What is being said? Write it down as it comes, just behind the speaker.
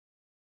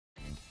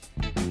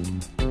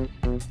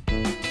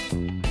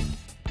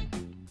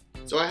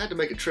So I had to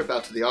make a trip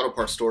out to the auto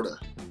parts store to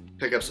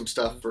pick up some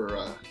stuff for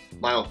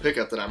my old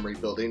pickup that I'm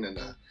rebuilding, and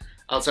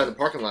outside the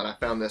parking lot I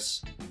found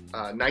this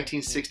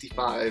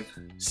 1965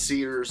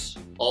 Sears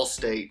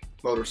Allstate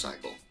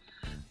motorcycle.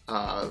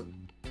 I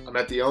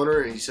met the owner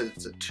and he said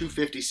it's a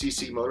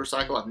 250cc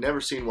motorcycle. I've never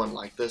seen one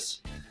like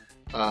this.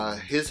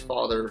 His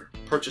father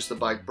purchased the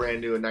bike brand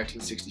new in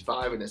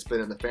 1965 and it's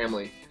been in the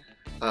family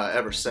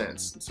ever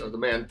since. And so the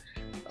man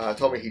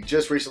told me he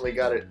just recently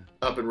got it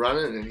up and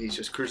running and he's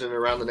just cruising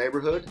around the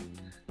neighborhood.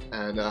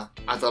 And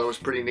I thought it was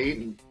pretty neat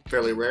and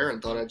fairly rare and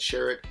thought I'd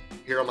share it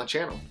here on my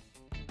channel.